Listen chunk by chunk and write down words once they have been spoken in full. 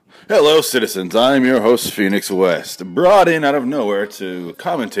Hello, citizens. I'm your host, Phoenix West, brought in out of nowhere to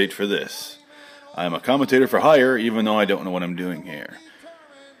commentate for this. I'm a commentator for hire, even though I don't know what I'm doing here.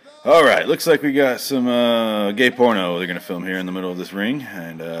 Alright, looks like we got some gay porno they're going to film here in the middle of this ring,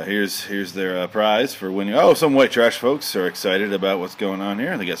 and here's their prize for winning. Oh, some white trash folks are excited about what's going on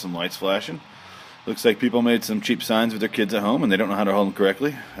here. They got some lights flashing. Looks like people made some cheap signs with their kids at home, and they don't know how to hold them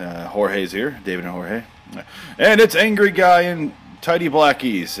correctly. Jorge's here, David and Jorge. And it's Angry Guy in tidy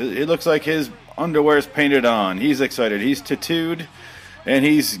blackies. It looks like his underwear's painted on. He's excited. He's tattooed, and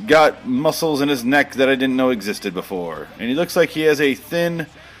he's got muscles in his neck that I didn't know existed before. And he looks like he has a thin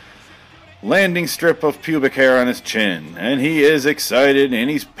landing strip of pubic hair on his chin. And he is excited, and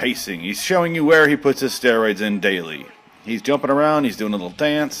he's pacing. He's showing you where he puts his steroids in daily. He's jumping around, he's doing a little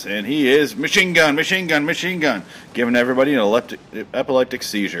dance, and he is machine gun, giving everybody an epileptic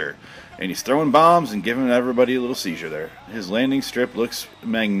seizure. And he's throwing bombs and giving everybody a little seizure there. His landing strip looks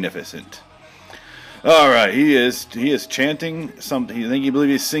magnificent. Alright, he is chanting something. I believe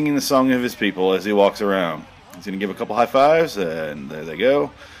he's singing the song of his people as he walks around. He's going to give a couple high fives, and there they go.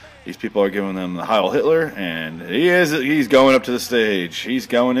 These people are giving them the Heil Hitler, and he's going up to the stage. He's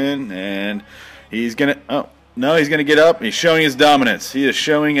going in, and he's going to... No, he's going to get up. He's showing his dominance. He is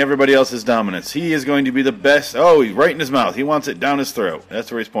showing everybody else his dominance. He is going to be the best. Oh, he's right in his mouth. He wants it down his throat.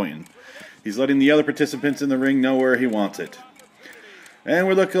 That's where he's pointing. He's letting the other participants in the ring know where he wants it. And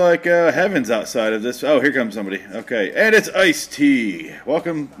we're looking like heaven's outside of this. Oh, here comes somebody. Okay, and it's Ice-T.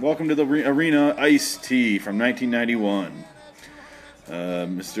 Welcome to the arena, Ice-T from 1991.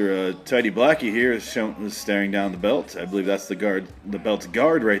 Mr. Tidy Blackie here is staring down the belt. I believe that's the belt's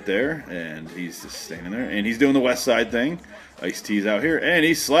guard right there, and he's just standing there, and he's doing the West Side thing. Ice-T's out here, and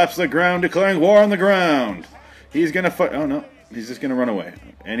he slaps the ground, declaring war on the ground. He's gonna fight. Oh no, he's just gonna run away,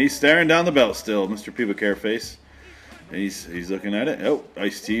 and he's staring down the belt still, Mr. Pubic Hair Face. And he's looking at it. Oh,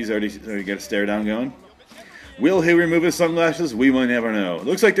 Ice-T's already got a stare down going. Will he remove his sunglasses? We will never know.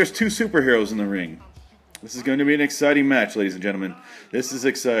 Looks like there's two superheroes in the ring. This is going to be an exciting match, ladies and gentlemen. This is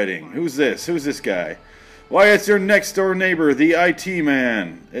exciting. Who's this? Who's this guy? Why, it's your next-door neighbor, the IT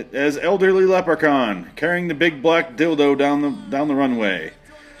man, as elderly leprechaun, carrying the big black dildo down the runway.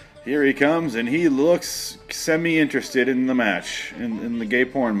 Here he comes, and he looks semi-interested in the match, in the gay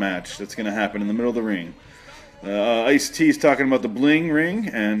porn match that's going to happen in the middle of the ring. Ice-T's talking about the bling ring,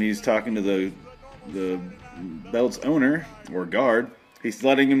 and he's talking to the belt's owner, or guard. He's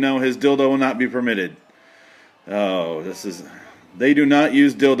letting him know his dildo will not be permitted. Oh, they do not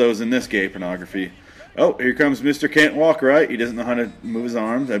use dildos in this gay pornography. Oh, here comes Mr. Can't Walk Right. He doesn't know how to move his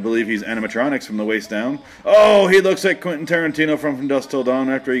arms. I believe he's animatronics from the waist down. Oh, he looks like Quentin Tarantino from Dusk Till Dawn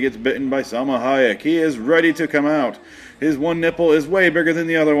after he gets bitten by Salma Hayek. He is ready to come out. His one nipple is way bigger than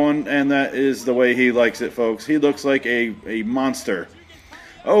the other one, and that is the way he likes it, folks. He looks like a monster.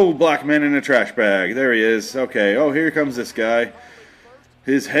 Oh, black man in a trash bag. There he is. Okay, oh, here comes this guy.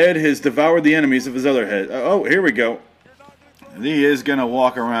 His head has devoured the enemies of his other head. Oh, here we go. He is going to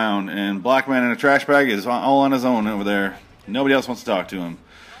walk around, and Black Man in a Trash Bag is all on his own over there. Nobody else wants to talk to him.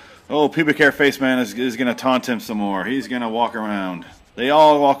 Oh, Pubic Hair Face Man is going to taunt him some more. He's going to walk around. They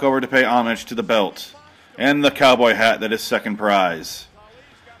all walk over to pay homage to the belt and the cowboy hat that is second prize.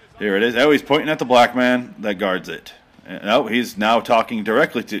 Here it is. Oh, he's pointing at the black man that guards it. Oh, he's now talking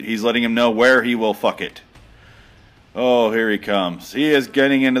directly to... He's letting him know where he will fuck it. Oh, here he comes. He is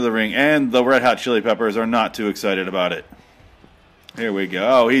getting into the ring, and the Red Hot Chili Peppers are not too excited about it. Here we go.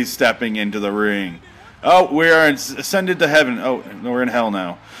 Oh, he's stepping into the ring. Oh, we are ascended to heaven. Oh, no, we're in hell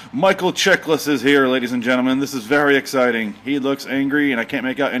now. Michael Chiklis is here, ladies and gentlemen. This is very exciting. He looks angry, and I can't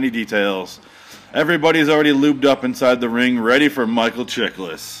make out any details. Everybody's already lubed up inside the ring, ready for Michael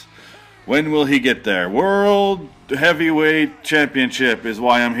Chiklis. When will he get there? World Heavyweight Championship is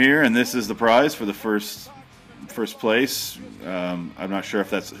why I'm here, and this is the prize for the first place. I'm not sure if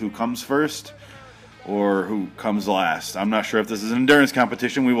that's who comes first or who comes last. I'm not sure if this is an endurance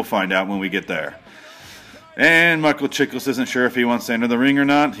competition. We will find out when we get there. And Michael Chiklis isn't sure if he wants to enter the ring or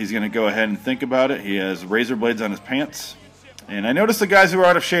not. He's going to go ahead and think about it. He has razor blades on his pants. And I noticed the guys who are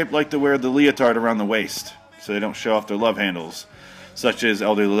out of shape like to wear the leotard around the waist so they don't show off their love handles, such as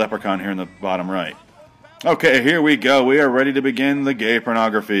Elderly Leprechaun here in the bottom right. Okay, here we go. We are ready to begin the gay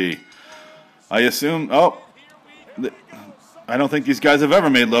pornography. I assume... I don't think these guys have ever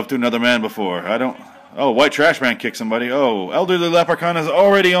made love to another man before. Oh, White Trash Man kicked somebody. Oh, Elderly Leprechaun is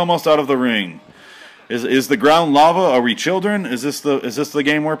already almost out of the ring. Is the ground lava? Are we children? Is this the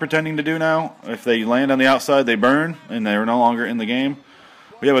game we're pretending to do now? If they land on the outside, they burn, and they're no longer in the game.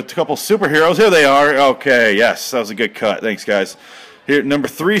 We have a couple superheroes. Here they are. Okay, yes, that was a good cut. Thanks, guys. Here, number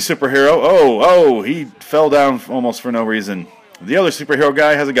 3 superhero. Oh, he fell down almost for no reason. The other superhero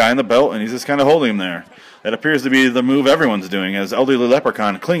guy has a guy in the belt, and he's just kind of holding him there. That appears to be the move everyone's doing, as Elderly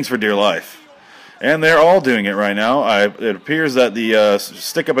Leprechaun clings for dear life. And they're all doing it right now. It appears that the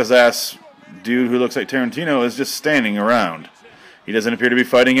stick-up-his-ass dude who looks like Tarantino is just standing around. He doesn't appear to be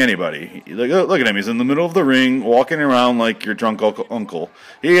fighting anybody. Look at him. He's in the middle of the ring, walking around like your drunk uncle.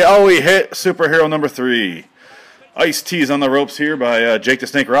 He hit superhero number 3. Ice-T's on the ropes here by Jake the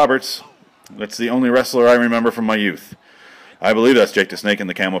Snake Roberts. That's the only wrestler I remember from my youth. I believe that's Jake the Snake in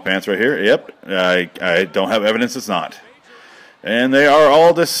the camo pants right here. Yep, I don't have evidence it's not. And they are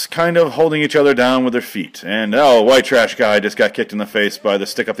all just kind of holding each other down with their feet. And, white trash guy just got kicked in the face by the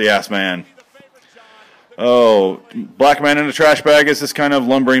stick-up-the-ass man. Oh, black man in a trash bag is just kind of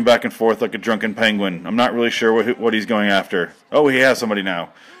lumbering back and forth like a drunken penguin. I'm not really sure what he's going after. Oh, he has somebody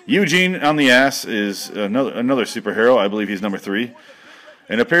now. Eugene on the ass is another superhero. I believe he's number 3.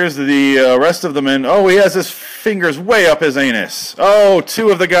 And it appears that the rest of the men... Oh, he has his fingers way up his anus. Oh, 2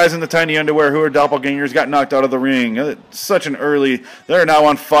 of the guys in the tiny underwear who are doppelgangers got knocked out of the ring. Such an early... They're now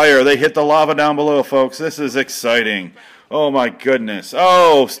on fire. They hit the lava down below, folks. This is exciting. Oh, my goodness.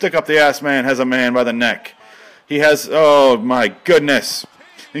 Oh, stick-up-the-ass man has a man by the neck. He has... Oh, my goodness.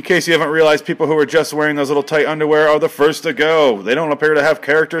 In case you haven't realized, people who are just wearing those little tight underwear are the first to go. They don't appear to have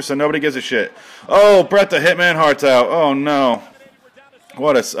character, so nobody gives a shit. Oh, Bret the Hitman Hart's out. Oh, no.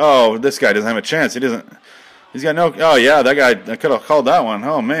 This guy doesn't have a chance. He's got no... Oh, yeah, that guy, I could have called that one.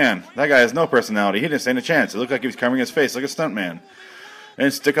 Oh, man, that guy has no personality. He didn't stand a chance. It looked like he was covering his face like a stuntman.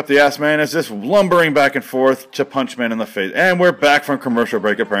 And stick-up-the-ass man is just lumbering back and forth to punch man in the face. And we're back from commercial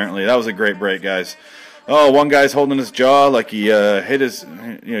break, apparently. That was a great break, guys. Oh, one guy's holding his jaw like he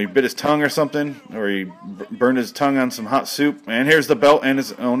he bit his tongue or something. Or he burned his tongue on some hot soup. And here's the belt and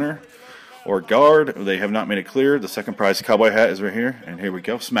his owner. Or guard. They have not made it clear. The second prize cowboy hat is right here. And here we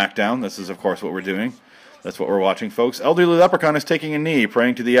go. SmackDown. This is, of course, what we're doing. That's what we're watching, folks. Elderly Leprechaun is taking a knee,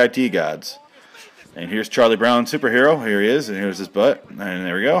 praying to the IT gods. And here's Charlie Brown, superhero. Here he is, and here's his butt. And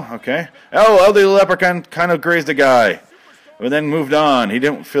there we go. Okay. Oh, Elderly Leprechaun kind of grazed a guy. But then moved on. He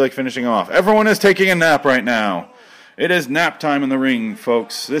didn't feel like finishing off. Everyone is taking a nap right now. It is nap time in the ring,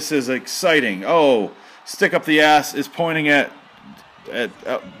 folks. This is exciting. Oh, Stick Up the Ass is pointing at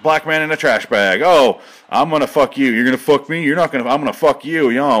black man in a trash bag. Oh, I'm gonna fuck you. You're gonna fuck me. You're not gonna. I'm gonna fuck you.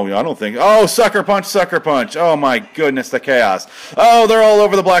 I don't think. Oh, sucker punch, sucker punch. Oh my goodness, the chaos. Oh, they're all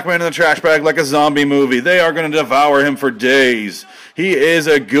over the black man in the trash bag like a zombie movie. They are gonna devour him for days. He is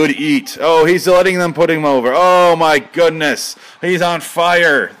a good eat. Oh, he's letting them put him over. Oh my goodness, he's on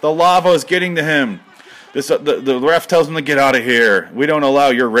fire. The lava is getting to him. The ref tells him to get out of here. We don't allow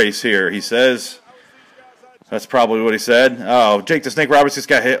your race here, he says. That's probably what he said. Oh, Jake the Snake Roberts just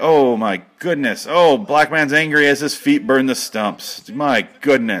got hit. Oh, my goodness. Oh, black man's angry as his feet burn the stumps. My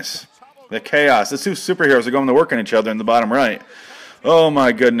goodness. The chaos. The 2 superheroes are going to work on each other in the bottom right. Oh,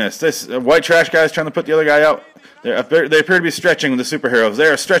 my goodness. This white trash guy is trying to put the other guy out. They appear to be stretching with the superheroes. They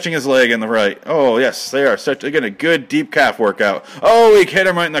are stretching his leg in the right. Oh, yes, they are. They're getting a good deep calf workout. Oh, he hit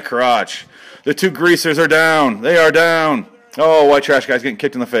him right in the crotch. The 2 greasers are down. They are down. Oh, white trash guy's getting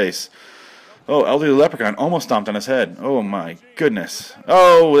kicked in the face. Oh, Elderly Leprechaun almost stomped on his head. Oh, my goodness.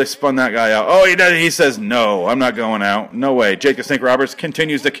 Oh, they spun that guy out. Oh, he says, no, I'm not going out. No way. Jake the Snake Roberts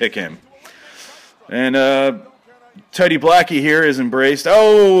continues to kick him. And Teddy Blackie here is embraced.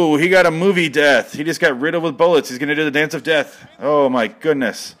 Oh, he got a movie death. He just got riddled with bullets. He's going to do the dance of death. Oh, my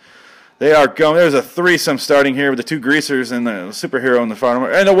goodness. They are going. There's a threesome starting here with the 2 greasers and the superhero in the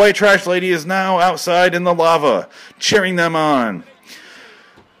front. And the white trash lady is now outside in the lava, cheering them on.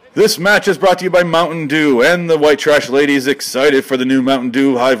 This match is brought to you by Mountain Dew, and the white trash lady is excited for the new Mountain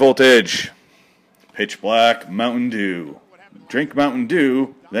Dew High Voltage. Pitch black Mountain Dew. Drink Mountain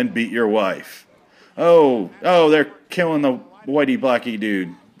Dew, then beat your wife. Oh, they're killing the whitey blackie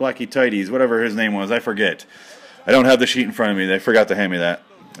dude. Blackie Tighties, whatever his name was, I forget. I don't have the sheet in front of me, they forgot to hand me that.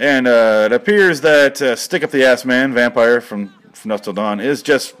 And it appears that Stick Up the Ass Man, vampire from Dusk Till Dawn, is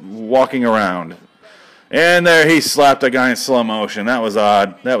just walking around. And there he slapped a guy in slow motion. That was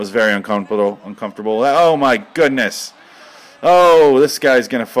odd. That was very uncomfortable. Oh, my goodness. Oh, this guy's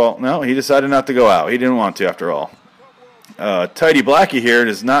going to fall. No, he decided not to go out. He didn't want to, after all. Tidy Blackie here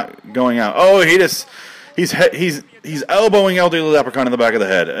is not going out. Oh, he's elbowing Elderly Leprechaun in the back of the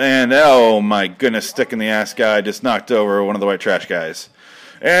head. And, oh, my goodness, Stick in the Ass guy just knocked over one of the white trash guys.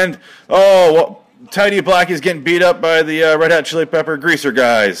 And, Tidy Blackie's getting beat up by the Red Hot Chili Pepper greaser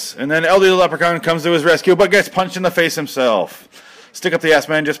guys. And then Elderly Leprechaun comes to his rescue, but gets punched in the face himself. Stick up the ass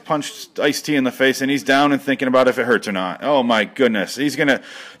man just punched Ice-T in the face, and he's down and thinking about if it hurts or not. Oh my goodness,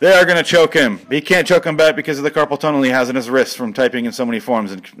 they are gonna choke him. He can't choke him back because of the carpal tunnel he has in his wrist from typing in so many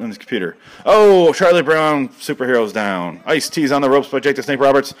forms in his computer. Oh, Charlie Brown, superhero's down. Ice-T's on the ropes by Jake the Snake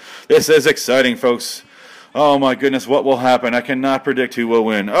Roberts. This is exciting, folks. Oh my goodness, what will happen? I cannot predict who will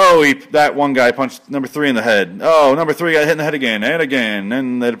win. Oh, that one guy punched number 3 in the head. Oh, number 3 got hit in the head again and again,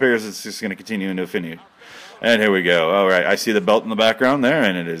 and it appears it's just going to continue into infinity. And here we go. All right, I see the belt in the background there,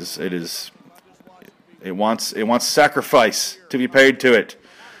 and it wants sacrifice to be paid to it.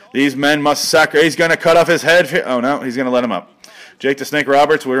 These men must sacrifice. He's going to cut off his head. Oh no, he's going to let him up. Jake the Snake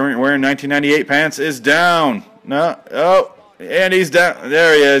Roberts, wearing 1998 pants, is down. No, oh, and he's down.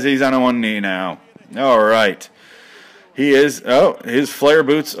 There he is. He's on one knee now. All right. He is. Oh, his flare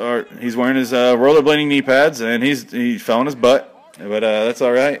boots are. He's wearing his rollerblading knee pads, and he fell on his butt. But that's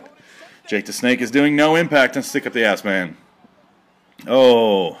all right. Jake the Snake is doing no impact on Stick Up the Ass Man.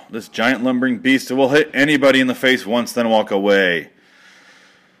 Oh, this giant lumbering beast will hit anybody in the face once, then walk away.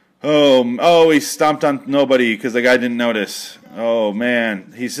 Oh, he stomped on nobody because the guy didn't notice. Oh,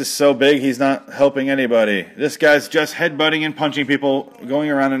 man. He's just so big, he's not helping anybody. This guy's just headbutting and punching people, going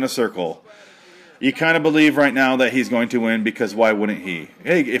around in a circle. You kind of believe right now that he's going to win because why wouldn't he?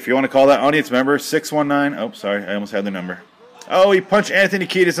 Hey, if you want to call that audience member, 619. Oh, sorry, I almost had the number. Oh, he punched Anthony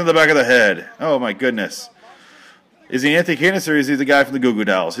Kiedis in the back of the head. Oh, my goodness. Is he Anthony Kiedis or is he the guy from the Goo Goo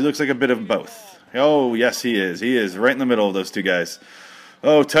Dolls? He looks like a bit of both. Oh, yes, he is. He is right in the middle of those two guys.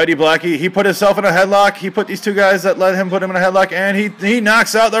 Oh, Tidy Blackie, he put himself in a headlock. He put these two guys that let him put him in a headlock, and he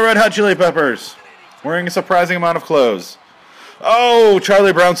knocks out the Red Hot Chili Peppers, wearing a surprising amount of clothes. Oh,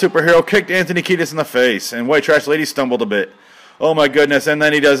 Charlie Brown superhero kicked Anthony Kiedis in the face, and White Trash Lady stumbled a bit. Oh, my goodness, and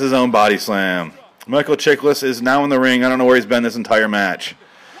then he does his own body slam. Michael Chiklis is now in the ring. I don't know where he's been this entire match.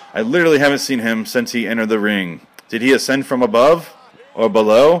 I literally haven't seen him since he entered the ring. Did he ascend from above or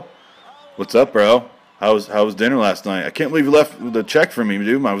below? What's up, bro? How was dinner last night? I can't believe you left the check for me,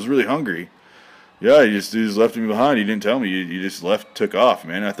 dude. I was really hungry. Yeah, you just left me behind. You didn't tell me. You just took off,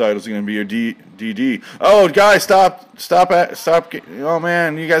 man. I thought it was going to be your DD. Oh, guys, stop. Oh,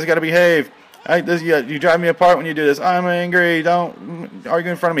 man, you guys got to behave. You drive me apart when you do this. I'm angry. Don't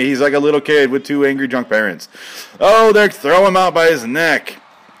argue in front of me. He's like a little kid with two angry drunk parents. Oh, they're throwing him out by his neck.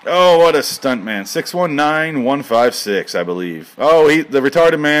 Oh, what a stunt, man. 619-156, I believe. Oh, the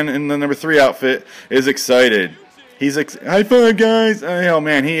retarded man in the number 3 outfit is excited. He's high five, guys. Oh,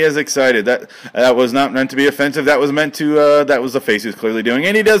 man, he is excited. That was not meant to be offensive. That was meant to, that was the face he was clearly doing.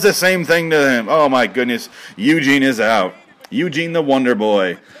 And he does the same thing to him. Oh, my goodness. Eugene is out. Eugene the Wonder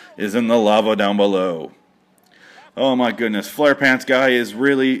Boy is in the lava down below. Oh, my goodness. Flare Pants guy is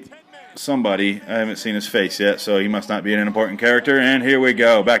really somebody. I haven't seen his face yet, so he must not be an important character. And here we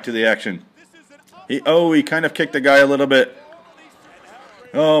go. Back to the action. He kind of kicked the guy a little bit.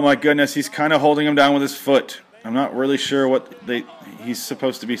 Oh, my goodness. He's kind of holding him down with his foot. I'm not really sure what he's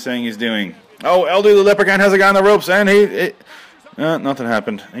supposed to be saying he's doing. Oh, LD the Leprechaun has a guy on the ropes, and nothing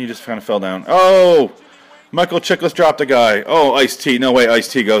happened. He just kind of fell down. Oh, Michael Chiklis dropped a guy. Oh, Ice-T. No way,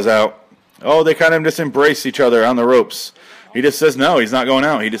 Ice-T goes out. Oh, they kind of just embrace each other on the ropes. He just says no, he's not going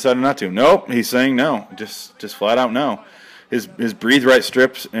out. He decided not to. Nope, he's saying no. Just flat out no. His breathe right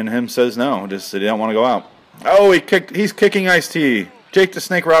strips, and him says no. Just he don't want to go out. Oh, he's kicking Ice-T. Jake the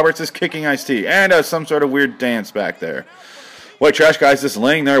Snake Roberts is kicking Ice-T. And does some sort of weird dance back there. White Trash guy's just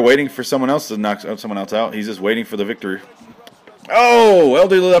laying there waiting for someone else to knock someone else out. He's just waiting for the victory. Oh, LD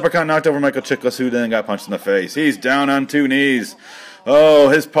the Leprechaun knocked over Michael Chiklis, who then got punched in the face. He's down on 2 knees. Oh,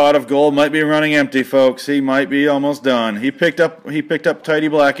 his pot of gold might be running empty, folks. He might be almost done. He picked up Tidy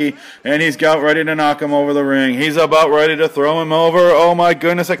Blackie, and he's about ready to knock him over the ring. He's about ready to throw him over. Oh, my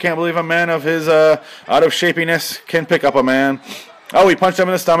goodness, I can't believe a man of his out-of-shapiness can pick up a man. Oh, he punched him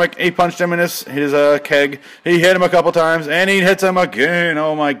in the stomach. He punched him in his keg. He hit him a couple times, and he hits him again.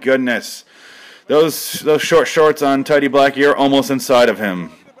 Oh, my goodness. Those short shorts on Tidy Blackie are almost inside of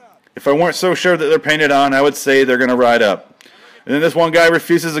him. If I weren't so sure that they're painted on, I would say they're going to ride up. And then this one guy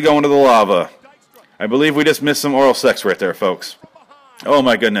refuses to go into the lava. I believe we just missed some oral sex right there, folks. Oh,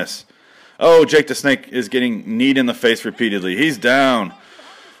 my goodness. Oh, Jake the Snake is getting kneed in the face repeatedly. He's down.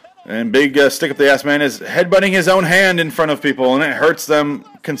 And big Stick Up the Ass Man is headbutting his own hand in front of people, and it hurts them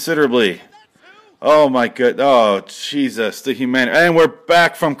considerably. Oh, my God. Oh, Jesus. The humanity. And we're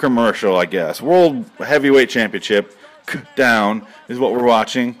back from commercial, I guess. World Heavyweight Championship down is what we're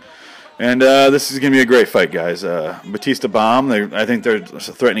watching. And this is going to be a great fight, guys. Batista Bomb. I think they're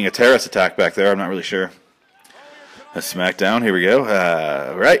threatening a terrorist attack back there. I'm not really sure. A SmackDown. Here we go.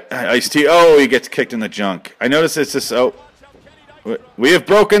 Right. Ice-T. Oh, he gets kicked in the junk. I notice it's just... Oh. We have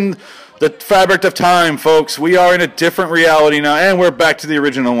broken The fabric of time, folks. We are in a different reality now, and we're back to the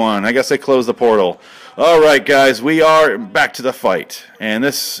original one. I guess they closed the portal. All right, guys, we are back to the fight. And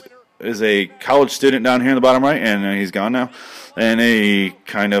this is a college student down here in the bottom right, and he's gone now. And he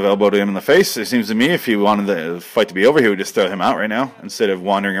kind of elbowed him in the face. It seems to me if he wanted the fight to be over, he would just throw him out right now instead of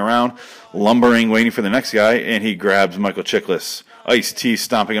wandering around, lumbering, waiting for the next guy. And he grabs Michael Chiklis. Ice-T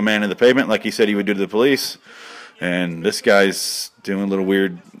stomping a man in the pavement like he said he would do to the police. And this guy's doing a little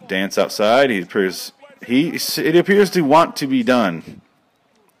weird dance outside. It appears to want to be done.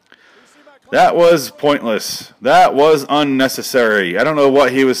 That was pointless. That was unnecessary. I don't know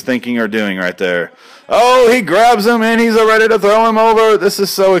what he was thinking or doing right there. Oh, he grabs him and he's ready to throw him over. This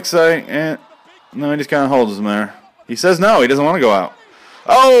is so exciting. And no, he just kind of holds him there. He says no, he doesn't want to go out.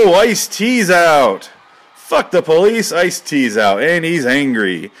 Oh, Ice-T's out. Fuck the police, Ice-T's out, and he's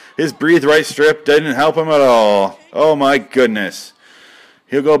angry. His breathe right strip didn't help him at all. Oh my goodness.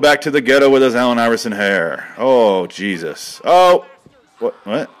 He'll go back to the ghetto with his Allen Iverson hair. Oh, Jesus. Oh,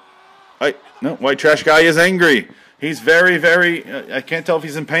 what? No, white trash guy is angry. He's very, I can't tell if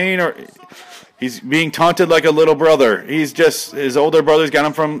he's in pain or he's being taunted like a little brother. He's just, his older brother's got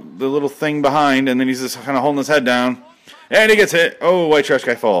him from the little thing behind, and then he's just kind of holding his head down. And he gets hit. Oh, white trash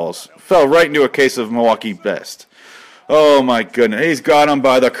guy falls. Fell right into a case of Milwaukee Best. Oh, my goodness. He's got him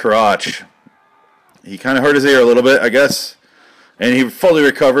by the crotch. He kind of hurt his ear a little bit, I guess. And he fully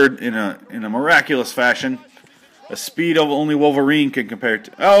recovered in a miraculous fashion. A speed of only Wolverine can compare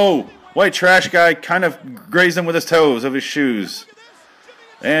to. Oh, white trash guy kind of grazed him with his toes of his shoes.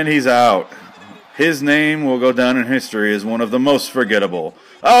 And he's out. His name will go down in history as one of the most forgettable.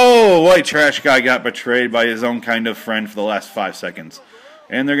 Oh, white trash guy got betrayed by his own kind of friend for the last 5 seconds.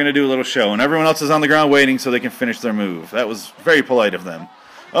 And they're going to do a little show. And everyone else is on the ground waiting so they can finish their move. That was very polite of them.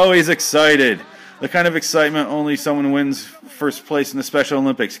 Oh, he's excited. The kind of excitement only someone wins first place in the Special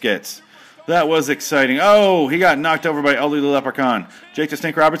Olympics gets. That was exciting. Oh, he got knocked over by Elderly Leprechaun. Jake the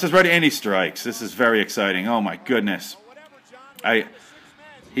Snake Roberts is ready and he strikes. This is very exciting. Oh, my goodness.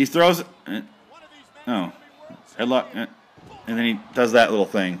 He throws... Oh, headlock, and then he does that little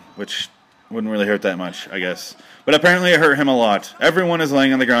thing, which wouldn't really hurt that much, I guess. But apparently it hurt him a lot. Everyone is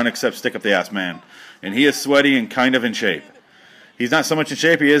laying on the ground except Stick Up the Ass Man, and he is sweaty and kind of in shape. He's not so much in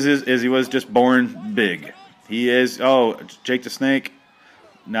shape as he was just born big. He is, Jake the Snake,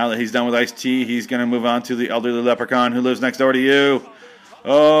 now that he's done with Ice-T, he's going to move on to the Elderly Leprechaun who lives next door to you.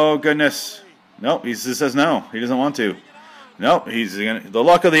 Oh, goodness. Nope, he just says no. He doesn't want to. Nope, the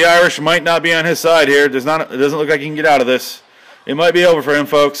luck of the Irish might not be on his side here. It doesn't look like he can get out of this. It might be over for him,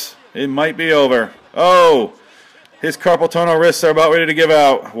 folks. It might be over. Oh, his carpal tunnel wrists are about ready to give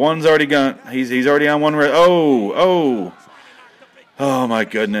out. One's already gone. He's already on one wrist. Oh, my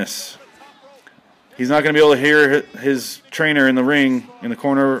goodness. He's not going to be able to hear his trainer in the ring in the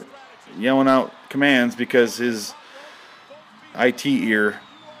corner yelling out commands because his IT ear.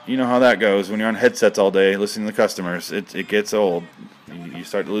 You know how that goes when you're on headsets all day listening to the customers. It gets old. You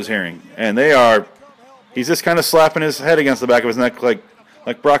start to lose hearing. And he's just kind of slapping his head against the back of his neck like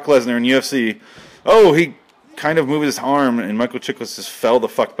Brock Lesnar in UFC. Oh, he kind of moved his arm and Michael Chiklis just fell the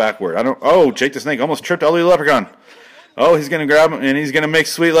fuck backward. Jake the Snake almost tripped Elderly Leprechaun. Oh, he's going to grab him and he's going to make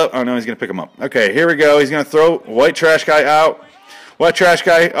sweet love. Oh, no, he's going to pick him up. Okay, here we go. He's going to throw white trash guy out. White trash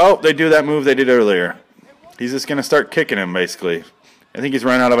guy. Oh, they do that move they did earlier. He's just going to start kicking him, basically. I think he's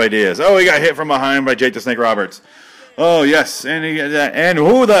run out of ideas. Oh, he got hit from behind by Jake the Snake Roberts. Oh, yes. And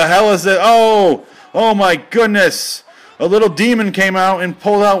who the hell is it? Oh, my goodness. A little demon came out and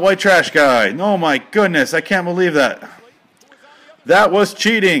pulled out white trash guy. Oh, my goodness. I can't believe that. That was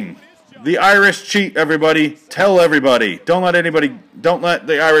cheating. The Irish cheat, everybody. Tell everybody. Don't let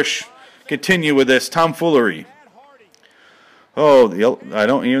the Irish continue with this tomfoolery. Oh, I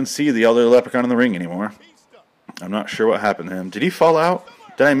don't even see the Elderly Leprechaun in the ring anymore. I'm not sure what happened to him. Did he fall out?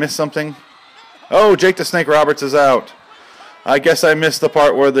 Did I miss something? Oh, Jake the Snake Roberts is out. I guess I missed the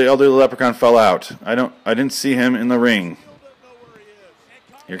part where the Elderly Leprechaun fell out. I didn't see him in the ring.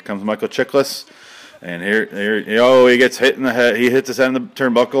 Here comes Michael Chiklis. And he gets hit in the head. He hits his head in the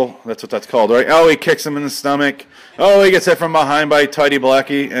turnbuckle. That's what that's called, right? Oh, he kicks him in the stomach. Oh, he gets hit from behind by Tidy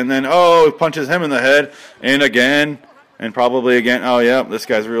Blackie. And then, he punches him in the head. And again. And probably again. Oh, yeah, this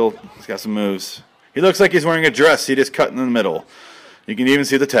guy's real. He's got some moves. He looks like he's wearing a dress. He just cut in the middle. You can even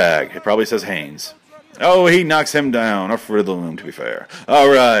see the tag. It probably says Haynes. Oh, he knocks him down. Or Fruit of the Loom, to be fair. All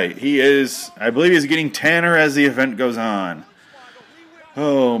right. I believe he's getting tanner as the event goes on.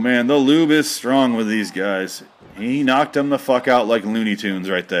 Oh, man. The lube is strong with these guys. He knocked him the fuck out like Looney Tunes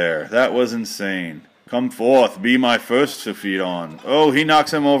right there. That was insane. Come forth. Be my first to feed on. Oh, he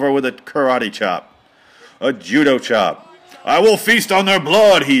knocks him over with a karate chop. A judo chop. I will feast on their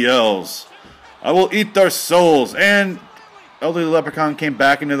blood, he yells. I will eat their souls. And Elderly Leprechaun came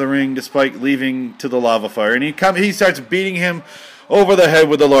back into the ring despite leaving to the lava fire. And he starts beating him over the head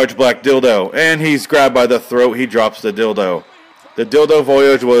with a large black dildo. And he's grabbed by the throat. He drops the dildo. The dildo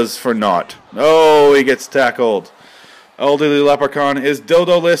voyage was for naught. Oh, he gets tackled. Elderly Leprechaun is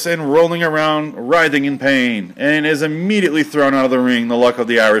dildo-less and rolling around, writhing in pain, and is immediately thrown out of the ring. The luck of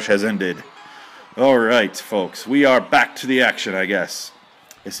the Irish has ended. All right, folks, we are back to the action, I guess.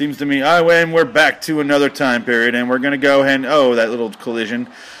 It seems to me, and we're back to another time period, and we're going to go ahead and, that little collision.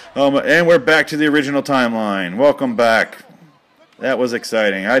 And we're back to the original timeline. Welcome back. That was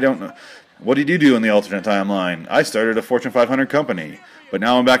exciting. I don't know. What did you do in the alternate timeline? I started a Fortune 500 company, but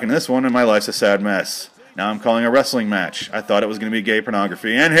now I'm back in this one, and my life's a sad mess. Now I'm calling a wrestling match. I thought it was going to be gay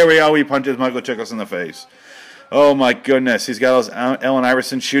pornography. And here we are. He punches Michael Chiklis in the face. Oh, my goodness. He's got those Allen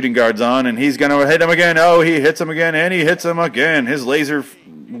Iverson shooting guards on, and he's going to hit him again. Oh, he hits him again, and he hits him again. His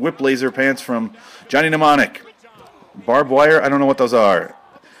whip laser pants from Johnny Mnemonic. Barbed wire? I don't know what those are.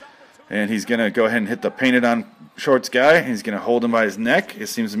 And he's going to go ahead and hit the painted-on shorts guy. He's going to hold him by his neck. It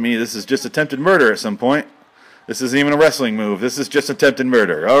seems to me this is just attempted murder at some point. This isn't even a wrestling move. This is just attempted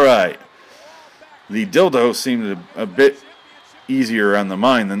murder. All right. The dildo seemed a bit easier on the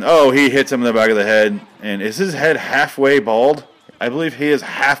mind than... Oh, he hits him in the back of the head. And is his head halfway bald? I believe he is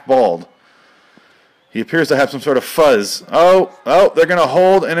half bald. He appears to have some sort of fuzz. Oh, they're going to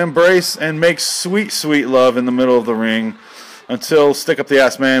hold and embrace and make sweet, sweet love in the middle of the ring until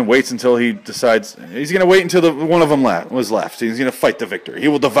Stick-Up-the-Ass Man waits until he decides... He's going to wait until one of them was left. He's going to fight the victor. He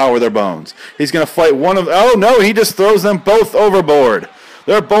will devour their bones. He's going to fight one of... Oh, no, he just throws them both overboard.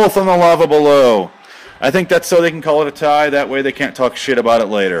 They're both on the lava below. I think that's so they can call it a tie. That way they can't talk shit about it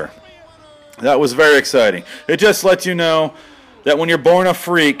later. That was very exciting. It just lets you know that when you're born a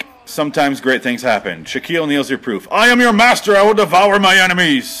freak, sometimes great things happen. Shaquille O'Neal's your proof. I am your master. I will devour my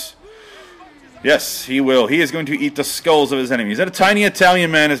enemies. Yes, he will. He is going to eat the skulls of his enemies. That a tiny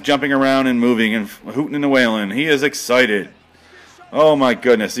Italian man is jumping around and moving and hooting and wailing. He is excited. Oh my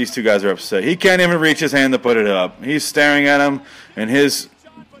goodness, these two guys are upset. He can't even reach his hand to put it up. He's staring at him, and his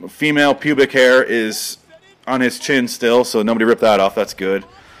female pubic hair is on his chin still, so nobody ripped that off. That's good.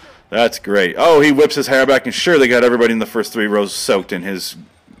 That's great. Oh, he whips his hair back, and sure, they got everybody in the first three rows soaked in his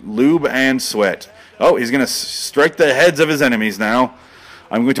lube and sweat. Oh, he's going to strike the heads of his enemies now.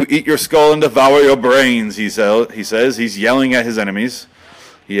 I'm going to eat your skull and devour your brains, he says. He's yelling at his enemies.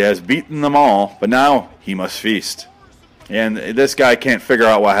 He has beaten them all, but now he must feast. And this guy can't figure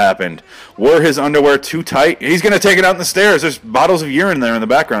out what happened. Were his underwear too tight? He's going to take it out in the stairs. There's bottles of urine there in the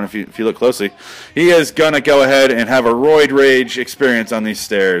background if you look closely. He is going to go ahead and have a roid rage experience on these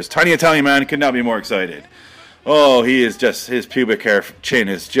stairs. Tiny Italian Man could not be more excited. Oh, he is just, his pubic hair chin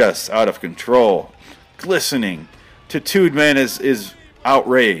is just out of control. Glistening. Tattooed Man is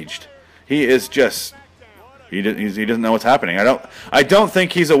outraged. He is just, he doesn't know what's happening. I don't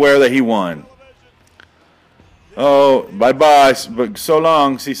think he's aware that he won. Oh, bye-bye, but so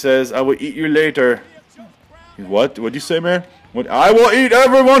long, he says. I will eat you later. What? What'd you say, man? What? I will eat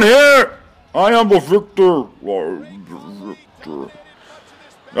everyone here! I am the victor.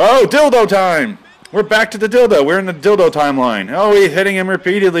 Oh, dildo time! We're back to the dildo. We're in the dildo timeline. Oh, he's hitting him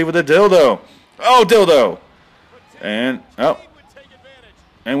repeatedly with a dildo. Oh, dildo! And,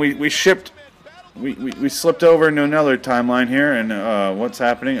 and we shipped... We slipped over into another timeline here, and what's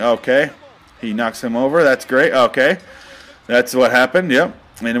happening? Okay. He knocks him over. That's great. Okay. That's what happened. Yep.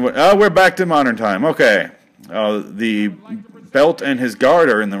 And we're back to modern time. Okay. The belt and his guard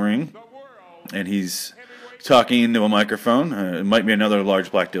are in the ring. And he's talking into a microphone. It might be another large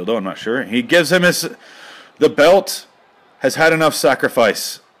black dildo. I'm not sure. He gives him the belt has had enough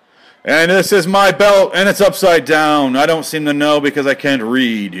sacrifice. And this is my belt, and it's upside down. I don't seem to know because I can't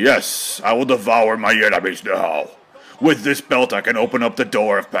read. Yes, I will devour my enemies now. With this belt, I can open up the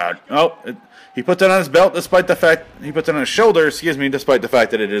door of bad. Oh, he puts it on his belt despite the fact... He puts it on his shoulder, despite the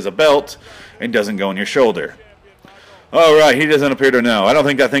fact that it is a belt and doesn't go on your shoulder. All right, he doesn't appear to know. I don't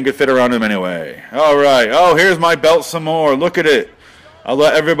think that thing could fit around him anyway. All right. Oh, here's my belt some more. Look at it. I'll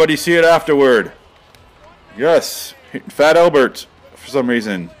let everybody see it afterward. Yes, Fat Albert, for some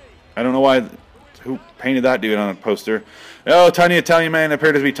reason. I don't know why... Who painted that dude on a poster? Oh, Tiny Italian Man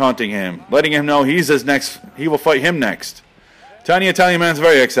appeared to be taunting him, letting him know he's his next. He will fight him next. Tiny Italian Man's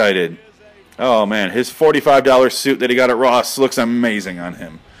very excited. Oh man, his $45 suit that he got at Ross looks amazing on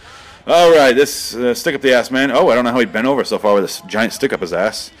him. All right, this stick-up-the-ass man. Oh, I don't know how he bent over so far with this giant stick up his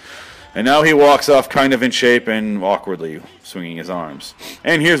ass. And now he walks off kind of in shape and awkwardly swinging his arms.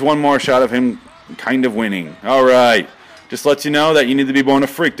 And here's one more shot of him kind of winning. All right, just lets you know that you need to be born a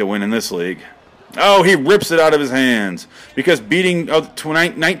freak to win in this league. Oh, he rips it out of his hands. Because beating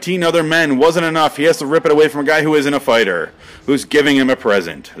 19 other men wasn't enough. He has to rip it away from a guy who isn't a fighter, who's giving him a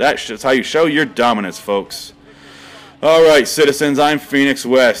present. That's how you show your dominance, folks. All right, citizens, I'm Phoenix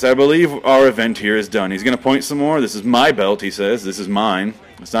West. I believe our event here is done. He's going to point some more. This is my belt, he says. This is mine.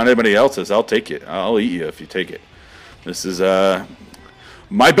 It's not anybody else's. I'll take it. I'll eat you if you take it. This is,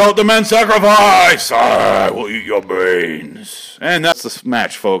 my belt demands sacrifice! I will eat your brains. And that's the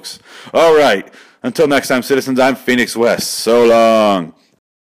match, folks. All right. Until next time, citizens, I'm Phoenix West. So long.